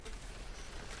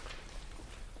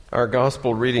Our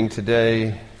gospel reading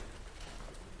today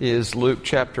is Luke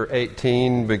chapter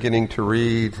 18, beginning to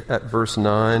read at verse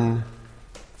 9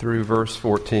 through verse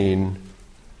 14.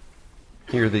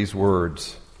 Hear these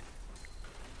words.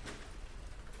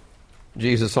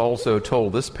 Jesus also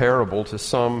told this parable to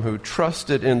some who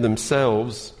trusted in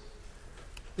themselves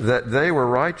that they were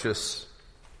righteous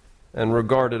and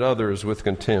regarded others with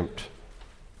contempt.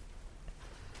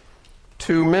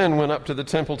 2 men went up to the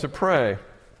temple to pray,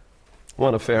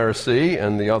 one a Pharisee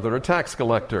and the other a tax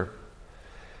collector.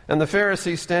 And the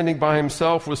Pharisee, standing by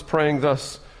himself, was praying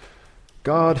thus,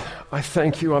 God, I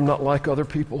thank you I'm not like other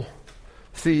people,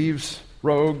 thieves,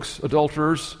 rogues,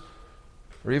 adulterers,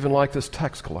 or even like this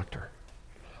tax collector.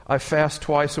 I fast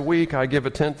twice a week. I give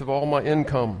 1/10 of all my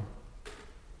income.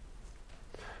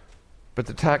 But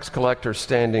the tax collector,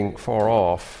 standing far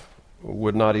off,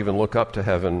 would not even look up to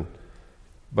heaven,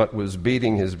 but was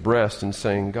beating his breast and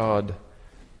saying, God,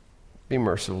 be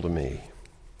merciful to me,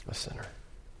 a sinner.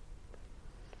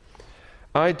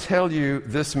 I tell you,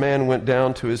 this man went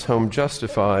down to his home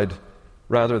justified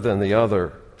rather than the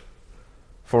other.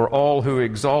 For all who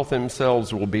exalt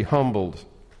themselves will be humbled,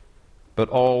 but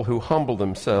all who humble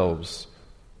themselves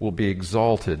will be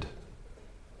exalted.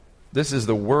 This is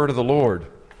the word of the Lord.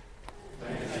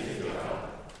 Thanks be to God.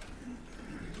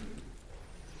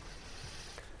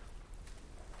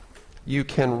 You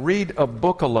can read a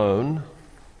book alone.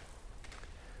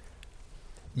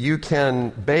 You can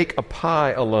bake a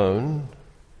pie alone.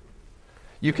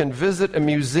 You can visit a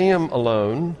museum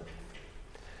alone.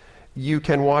 You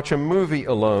can watch a movie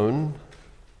alone.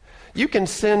 You can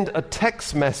send a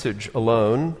text message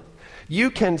alone. You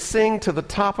can sing to the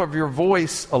top of your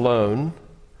voice alone.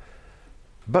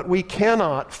 But we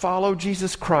cannot follow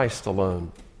Jesus Christ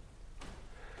alone.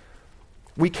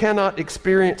 We cannot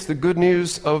experience the good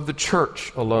news of the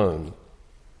church alone.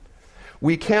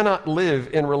 We cannot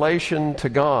live in relation to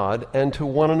God and to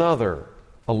one another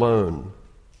alone.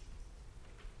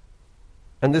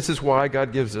 And this is why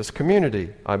God gives us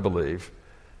community, I believe.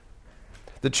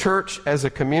 The church as a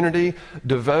community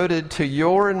devoted to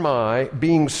your and my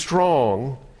being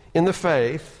strong in the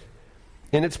faith,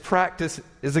 in its practice,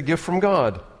 is a gift from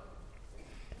God.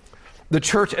 The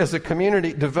church as a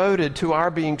community devoted to our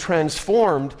being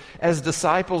transformed as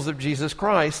disciples of Jesus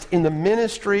Christ in the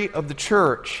ministry of the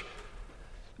church,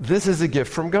 this is a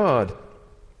gift from God.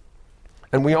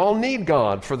 And we all need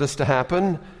God for this to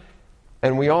happen,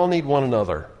 and we all need one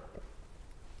another.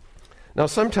 Now,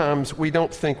 sometimes we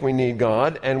don't think we need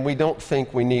God, and we don't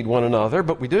think we need one another,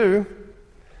 but we do.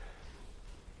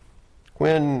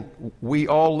 When we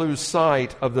all lose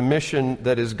sight of the mission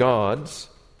that is God's,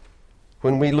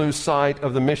 when we lose sight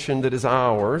of the mission that is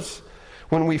ours,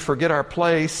 when we forget our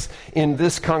place in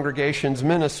this congregation's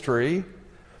ministry,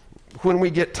 when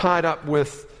we get tied up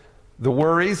with the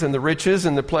worries and the riches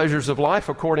and the pleasures of life,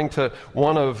 according to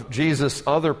one of Jesus'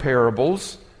 other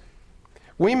parables,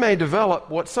 we may develop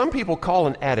what some people call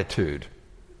an attitude.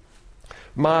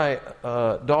 My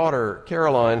daughter,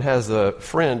 Caroline, has a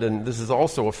friend, and this is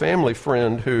also a family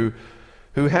friend, who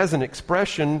has an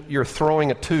expression, you're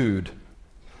throwing a tude.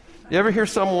 You ever hear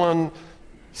someone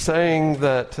saying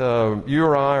that you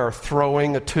or I are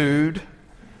throwing a tude?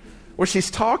 Well,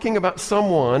 she's talking about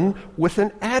someone with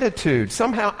an attitude,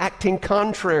 somehow acting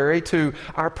contrary to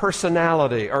our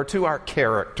personality or to our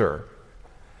character.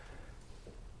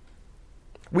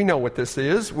 We know what this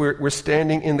is. We're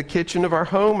standing in the kitchen of our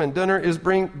home and dinner is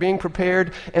being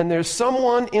prepared, and there's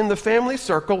someone in the family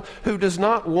circle who does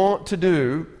not want to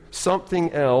do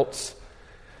something else,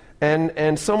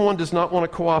 and someone does not want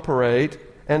to cooperate,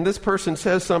 and this person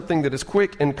says something that is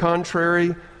quick and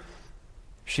contrary.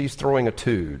 She's throwing a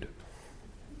tude.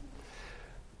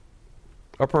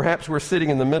 Or perhaps we're sitting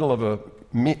in the middle of a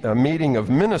meeting of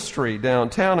ministry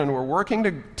downtown, and we're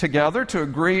working together to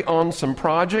agree on some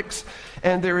projects,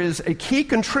 and there is a key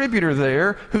contributor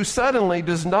there who suddenly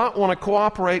does not want to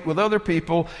cooperate with other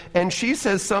people, and she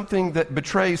says something that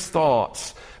betrays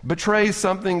thoughts, betrays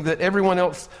something that everyone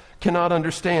else cannot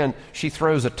understand. She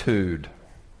throws a tude.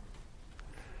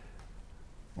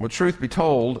 Well, truth be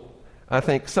told, I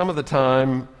think some of the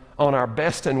time, on our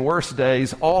best and worst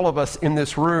days, all of us in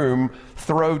this room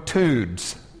throw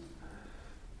tudes.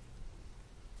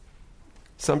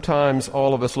 Sometimes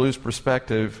all of us lose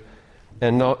perspective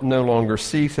and no longer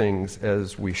see things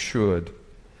as we should.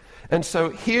 And so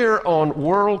here on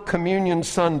World Communion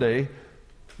Sunday,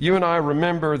 you and I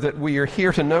remember that we are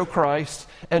here to know Christ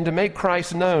and to make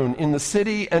Christ known in the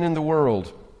city and in the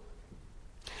world.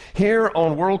 Here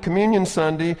on World Communion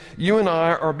Sunday, you and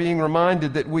I are being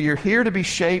reminded that we are here to be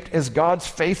shaped as God's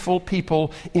faithful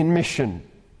people in mission.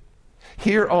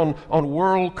 Here on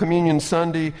World Communion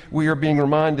Sunday, we are being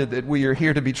reminded that we are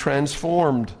here to be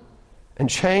transformed and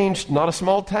changed, not a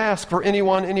small task for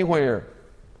anyone, anywhere.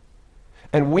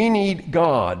 And we need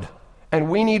God, and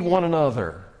we need one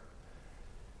another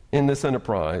in this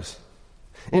enterprise.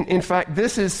 In fact,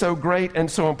 this is so great and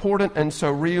so important and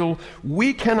so real.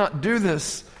 We cannot do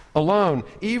this alone.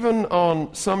 Even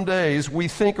on some days, we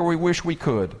think or we wish we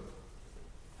could.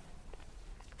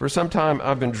 For some time,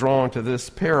 I've been drawn to this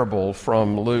parable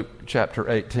from Luke chapter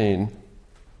 18.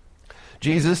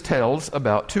 Jesus tells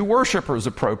about two worshipers,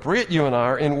 appropriate. You and I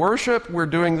are in worship. We're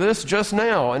doing this just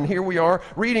now, and here we are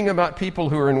reading about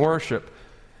people who are in worship.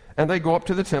 And they go up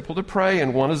to the temple to pray,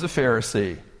 and one is a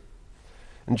Pharisee.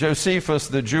 And Josephus,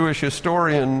 the Jewish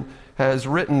historian, has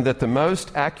written that the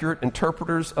most accurate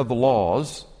interpreters of the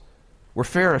laws were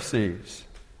Pharisees.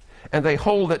 And they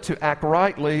hold that to act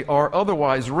rightly or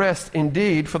otherwise rest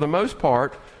indeed, for the most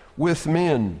part, with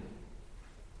men,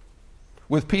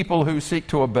 with people who seek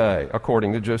to obey,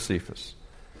 according to Josephus.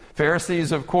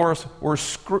 Pharisees, of course, were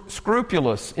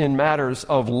scrupulous in matters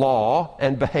of law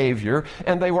and behavior,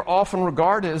 and they were often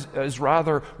regarded as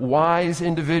rather wise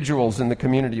individuals in the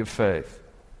community of faith.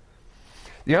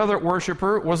 The other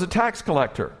worshiper was a tax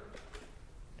collector.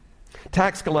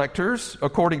 Tax collectors,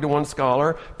 according to one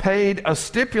scholar, paid a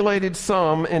stipulated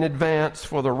sum in advance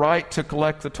for the right to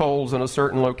collect the tolls in a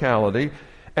certain locality,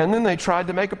 and then they tried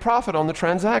to make a profit on the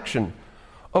transaction.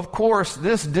 Of course,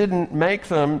 this didn't make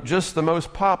them just the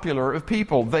most popular of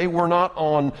people. They were not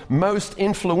on most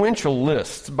influential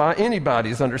lists by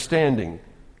anybody's understanding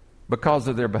because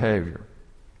of their behavior.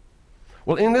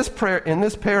 Well, in this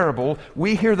parable,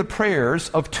 we hear the prayers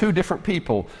of two different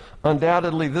people.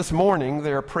 Undoubtedly, this morning,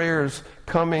 there are prayers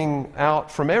coming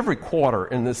out from every quarter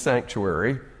in this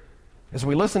sanctuary. As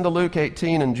we listen to Luke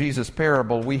 18 and Jesus'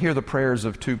 parable, we hear the prayers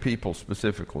of two people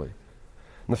specifically.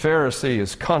 And the Pharisee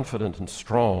is confident and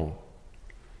strong.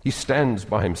 He stands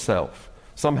by himself.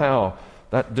 Somehow,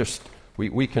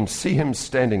 we can see him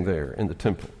standing there in the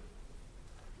temple.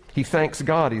 He thanks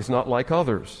God he's not like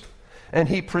others. And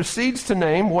he proceeds to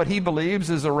name what he believes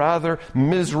is a rather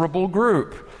miserable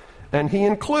group. And he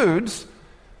includes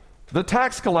the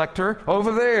tax collector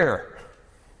over there.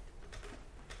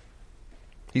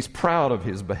 He's proud of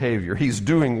his behavior. He's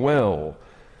doing well.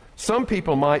 Some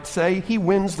people might say he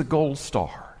wins the gold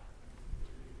star.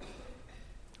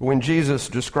 When Jesus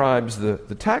describes the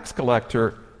tax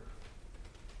collector,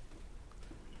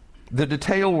 the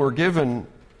detail we're given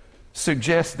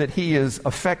suggests that he is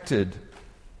affected.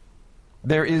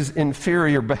 There is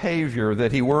inferior behavior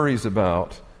that he worries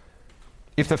about.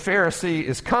 If the Pharisee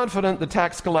is confident, the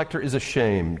tax collector is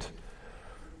ashamed.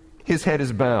 His head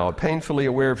is bowed, painfully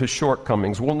aware of his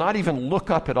shortcomings, will not even look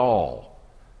up at all.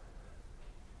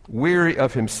 Weary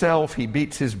of himself, he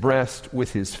beats his breast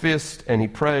with his fist and he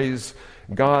prays,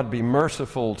 "God, be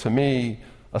merciful to me,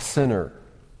 a sinner."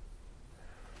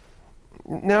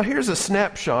 Now here's a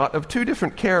snapshot of two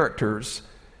different characters,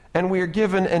 and we are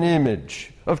given an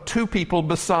image of two people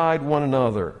beside one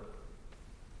another.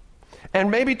 And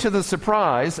maybe to the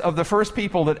surprise of the first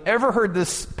people that ever heard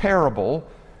this parable,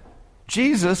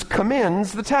 Jesus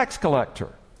commends the tax collector.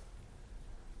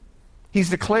 He's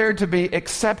declared to be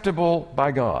acceptable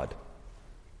by God,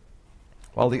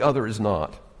 while the other is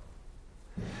not.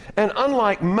 And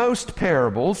unlike most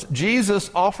parables,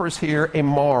 Jesus offers here a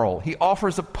moral. He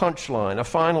offers a punchline, a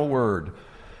final word.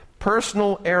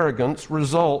 Personal arrogance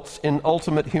results in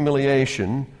ultimate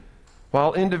humiliation,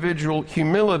 while individual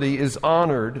humility is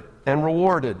honored and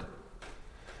rewarded.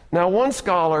 Now, one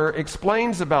scholar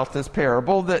explains about this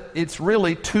parable that it's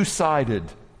really two-sided.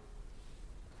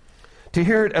 To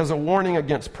hear it as a warning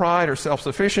against pride or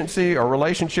self-sufficiency or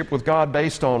relationship with God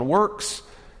based on works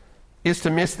is to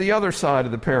miss the other side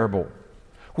of the parable,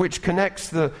 which connects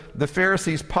the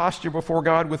Pharisee's posture before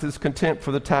God with his contempt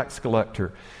for the tax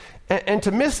collector. And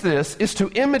to miss this is to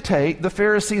imitate the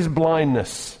Pharisee's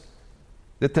blindness,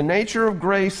 that the nature of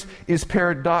grace is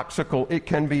paradoxical. It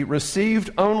can be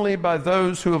received only by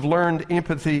those who have learned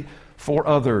empathy for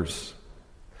others.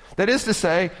 That is to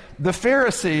say, the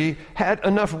Pharisee had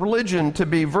enough religion to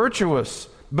be virtuous,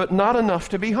 but not enough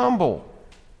to be humble.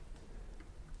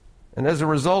 And as a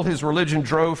result, his religion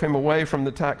drove him away from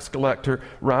the tax collector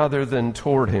rather than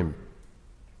toward him.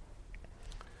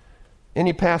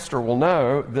 Any pastor will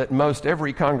know that most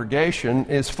every congregation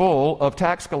is full of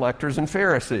tax collectors and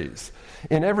Pharisees.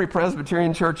 In every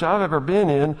Presbyterian church I've ever been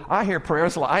in, I hear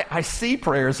prayers, I see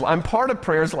prayers, I'm part of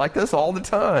prayers like this all the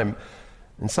time.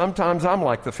 And sometimes I'm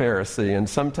like the Pharisee, and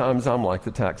sometimes I'm like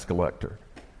the tax collector.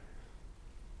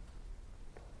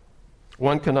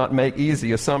 One cannot make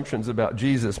easy assumptions about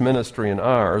Jesus' ministry and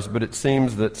ours, but it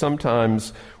seems that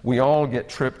sometimes we all get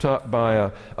tripped up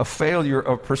by a failure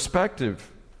of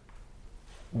perspective,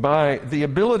 by the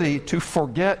ability to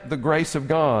forget the grace of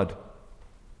God,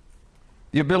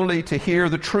 the ability to hear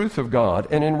the truth of God.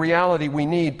 And in reality, we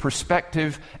need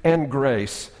perspective and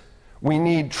grace. We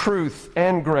need truth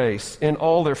and grace in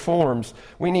all their forms.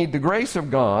 We need the grace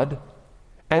of God,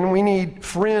 and we need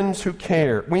friends who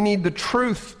care. We need the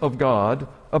truth of God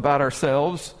about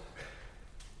ourselves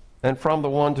and from the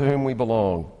one to whom we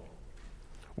belong.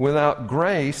 Without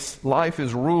grace, life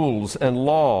is rules and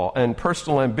law and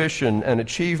personal ambition and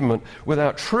achievement.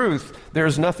 Without truth, there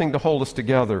is nothing to hold us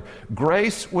together.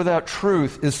 Grace without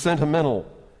truth is sentimental.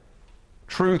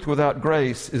 Truth without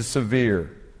grace is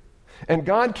severe. And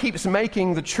God keeps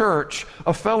making the church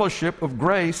a fellowship of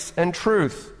grace and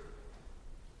truth.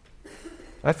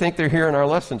 I think they're here in our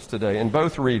lessons today, in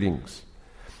both readings.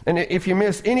 And if you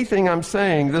miss anything I'm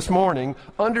saying this morning,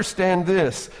 understand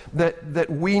this, that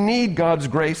we need God's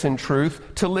grace and truth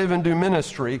to live and do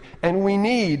ministry, and we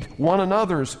need one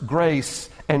another's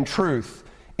grace and truth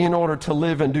in order to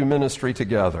live and do ministry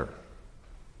together.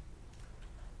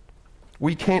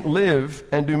 We can't live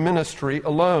and do ministry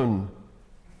alone.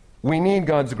 We need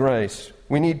God's grace.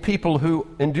 We need people who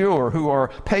endure, who are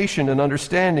patient and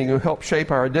understanding, who help shape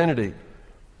our identity.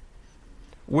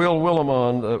 Will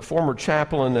Willimon, the former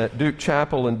chaplain at Duke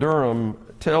Chapel in Durham,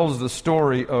 tells the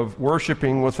story of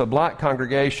worshiping with a black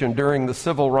congregation during the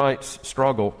civil rights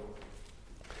struggle.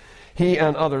 He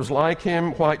and others like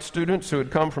him, white students who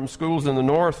had come from schools in the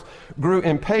North, grew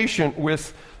impatient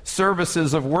with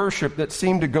services of worship that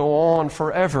seemed to go on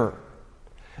forever.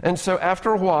 And so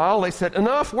after a while, they said,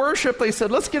 enough worship. They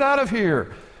said, let's get out of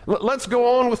here. Let's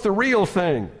go on with the real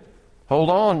thing. Hold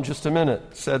on just a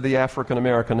minute, said the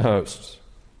African-American hosts.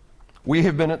 We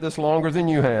have been at this longer than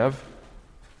you have.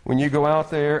 When you go out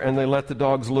there and they let the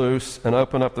dogs loose and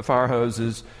open up the fire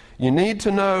hoses, you need to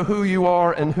know who you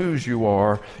are and whose you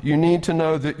are. You need to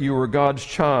know that you are God's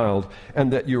child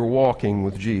and that you're walking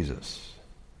with Jesus.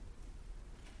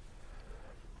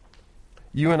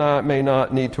 You and I may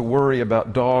not need to worry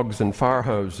about dogs and fire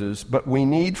hoses, but we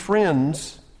need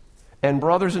friends and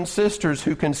brothers and sisters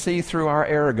who can see through our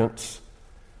arrogance,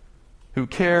 who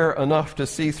care enough to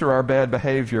see through our bad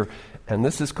behavior. And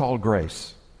this is called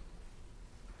grace.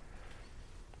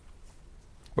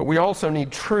 But we also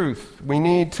need truth. We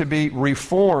need to be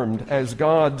reformed as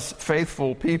God's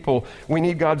faithful people. We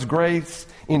need God's grace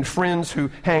in friends who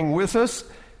hang with us,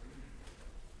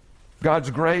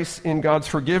 God's grace in God's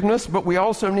forgiveness, but we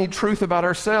also need truth about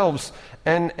ourselves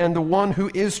and the one who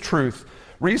is truth.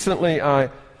 Recently, I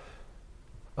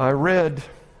read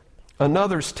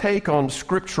another's take on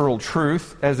scriptural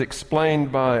truth as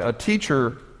explained by a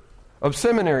teacher of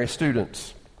seminary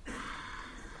students.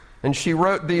 And she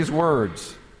wrote these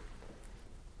words: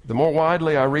 the more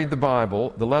widely I read the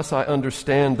Bible, the less I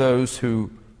understand those who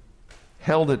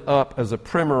held it up as a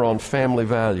primer on family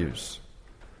values.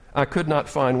 I could not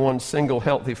find one single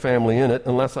healthy family in it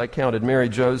unless I counted Mary,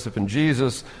 Joseph, and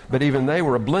Jesus, but even they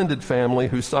were a blended family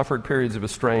who suffered periods of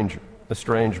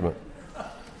estrangement.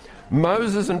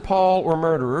 Moses and Paul were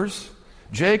murderers.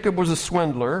 Jacob was a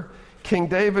swindler. King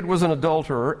David was an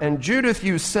adulterer, and Judith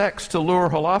used sex to lure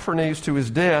Holofernes to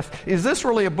his death. Is this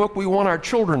really a book we want our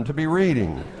children to be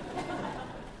reading?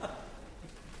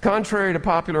 Contrary to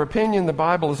popular opinion, the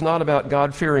Bible is not about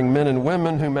God-fearing men and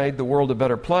women who made the world a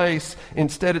better place.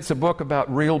 Instead, it's a book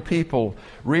about real people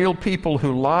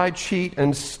who lie, cheat,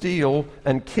 and steal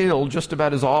and kill just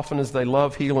about as often as they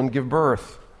love, heal, and give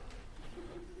birth.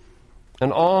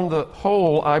 And on the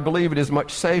whole, I believe it is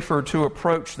much safer to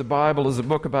approach the Bible as a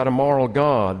book about a moral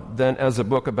God than as a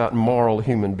book about moral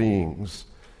human beings.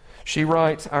 She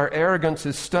writes, our arrogance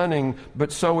is stunning,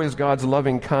 but so is God's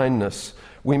loving kindness.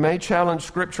 We may challenge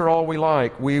Scripture all we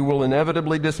like. We will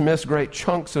inevitably dismiss great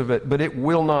chunks of it, but it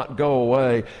will not go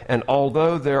away. And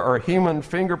although there are human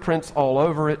fingerprints all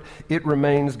over it, it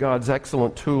remains God's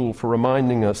excellent tool for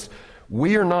reminding us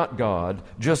we are not God,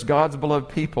 just God's beloved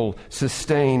people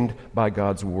sustained by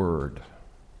God's Word.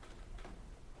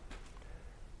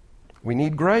 We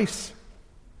need grace,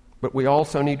 but we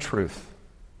also need truth.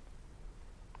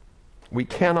 We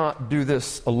cannot do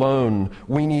this alone.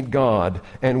 We need God,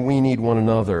 and we need one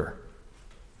another.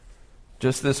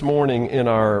 Just this morning in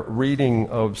our reading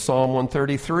of Psalm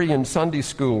 133 in Sunday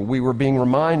school, we were being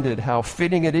reminded how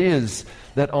fitting it is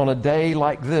that on a day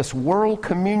like this, World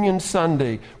Communion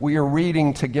Sunday, we are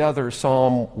reading together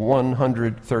Psalm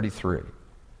 133.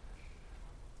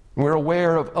 We're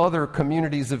aware of other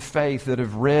communities of faith that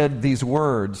have read these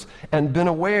words and been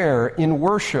aware in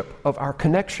worship of our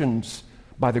connections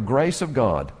by the grace of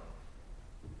God.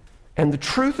 And the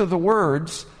truth of the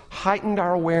words heightened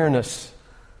our awareness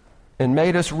and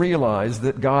made us realize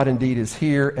that God indeed is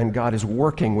here and God is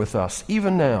working with us,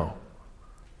 even now.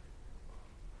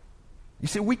 You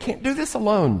see, we can't do this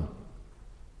alone.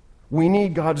 We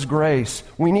need God's grace.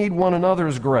 We need one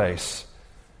another's grace.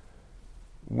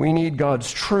 We need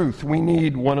God's truth. We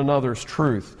need one another's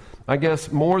truth. I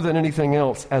guess more than anything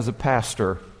else, as a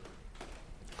pastor,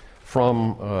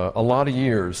 from a lot of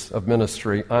years of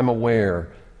ministry, I'm aware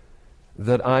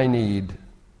that I need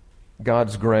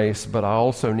God's grace, but I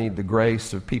also need the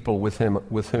grace of people with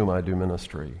whom I do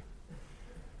ministry.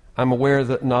 I'm aware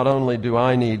that not only do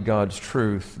I need God's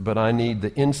truth, but I need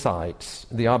the insights,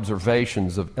 the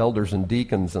observations of elders and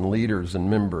deacons and leaders and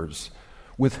members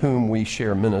with whom we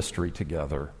share ministry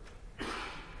together.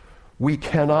 We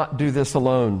cannot do this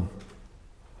alone.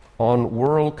 On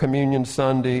World Communion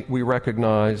Sunday, we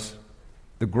recognize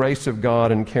the grace of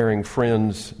God in caring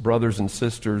friends, brothers and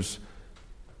sisters.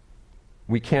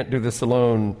 We can't do this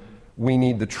alone. We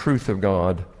need the truth of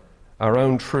God, our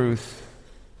own truth.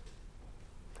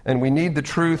 And we need the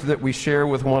truth that we share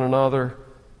with one another.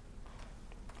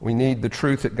 We need the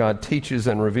truth that God teaches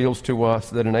and reveals to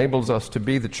us that enables us to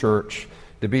be the church,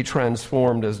 to be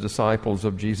transformed as disciples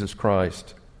of Jesus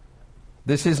Christ.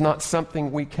 This is not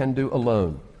something we can do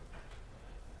alone.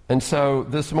 And so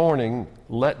this morning,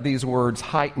 let these words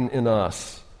heighten in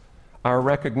us our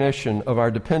recognition of our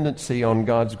dependency on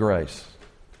God's grace,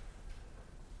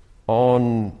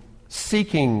 on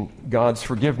seeking God's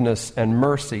forgiveness and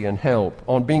mercy and help,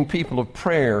 on being people of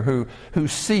prayer who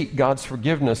seek God's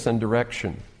forgiveness and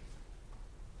direction.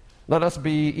 Let us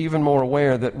be even more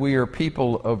aware that we are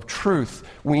people of truth.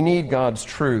 We need God's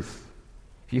truth.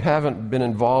 If you haven't been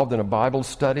involved in a Bible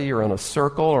study or in a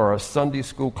circle or a Sunday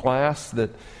school class that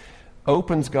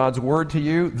opens God's Word to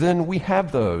you, then we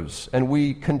have those, and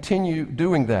we continue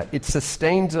doing that. It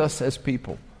sustains us as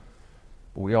people.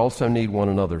 But we also need one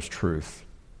another's truth.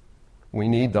 We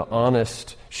need the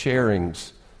honest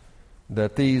sharings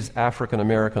that these African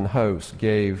American hosts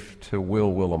gave to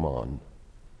Will Willimon.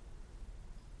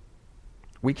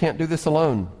 We can't do this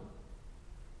alone.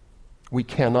 We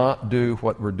cannot do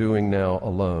what we're doing now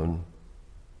alone.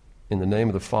 In the name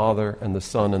of the Father, and the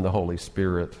Son, and the Holy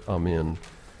Spirit, amen.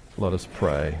 Let us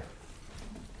pray.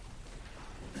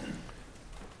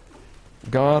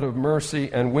 God of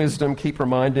mercy and wisdom, keep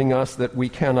reminding us that we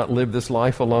cannot live this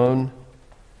life alone.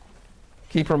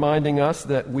 Keep reminding us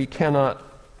that we cannot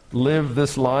live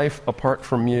this life apart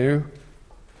from you,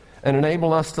 and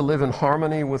enable us to live in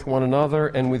harmony with one another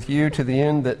and with you to the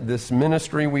end that this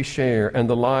ministry we share and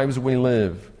the lives we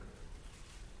live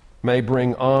may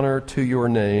bring honor to your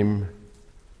name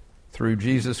through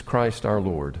Jesus Christ our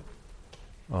Lord.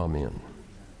 Amen.